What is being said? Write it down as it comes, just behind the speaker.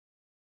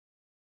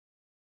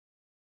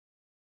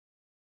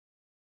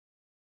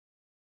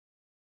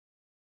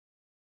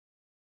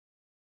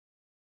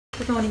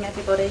Good morning,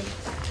 everybody.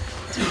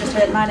 As we just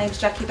heard, my name's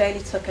Jackie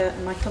Bailey-Tucker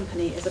and my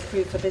company is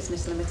Approved for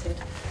Business Limited.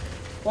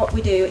 What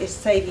we do is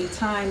save you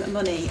time,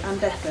 money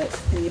and effort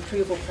in the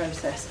approval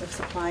process of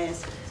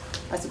suppliers.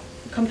 As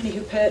a company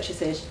who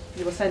purchases,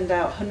 you will send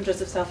out hundreds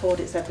of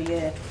self-audits every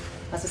year.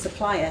 As a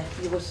supplier,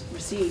 you will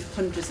receive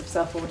hundreds of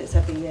self-audits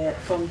every year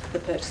from the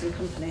purchasing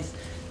companies.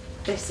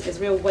 This is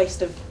a real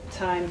waste of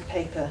time,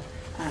 paper,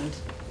 and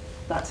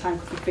that time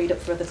could be freed up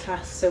for other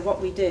tasks. So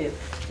what we do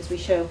is we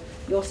show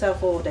your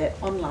self-audit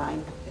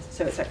online,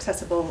 so it's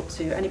accessible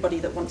to anybody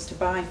that wants to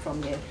buy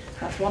from you.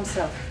 That's one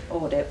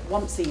self-audit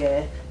once a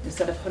year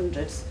instead of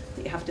hundreds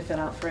that you have to fill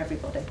out for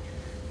everybody.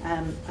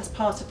 As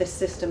part of this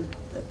system,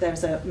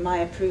 there's a My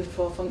Approved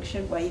For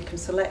function where you can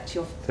select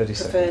your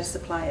preferred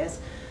suppliers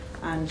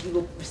and you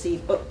will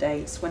receive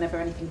updates whenever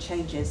anything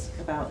changes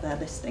about their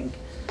listing.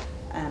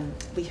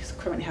 We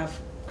currently have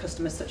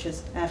customers such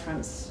as Air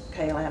France,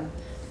 KLM,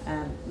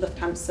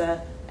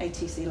 Lufthansa,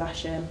 ATC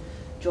Lasham,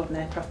 Jordan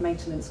Aircraft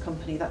Maintenance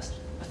Company. That's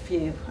a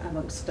few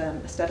amongst a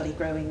steadily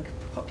growing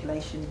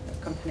population of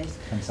companies.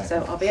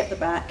 So I'll be at the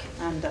back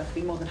and I'd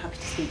be more than happy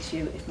to speak to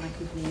you if my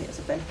company is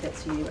a benefit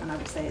to you, and I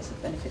would say it's a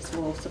benefit to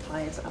all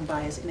suppliers and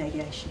buyers in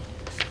aviation.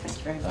 Thank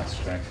you very much.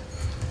 That's great.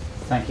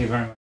 Thank you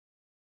very much.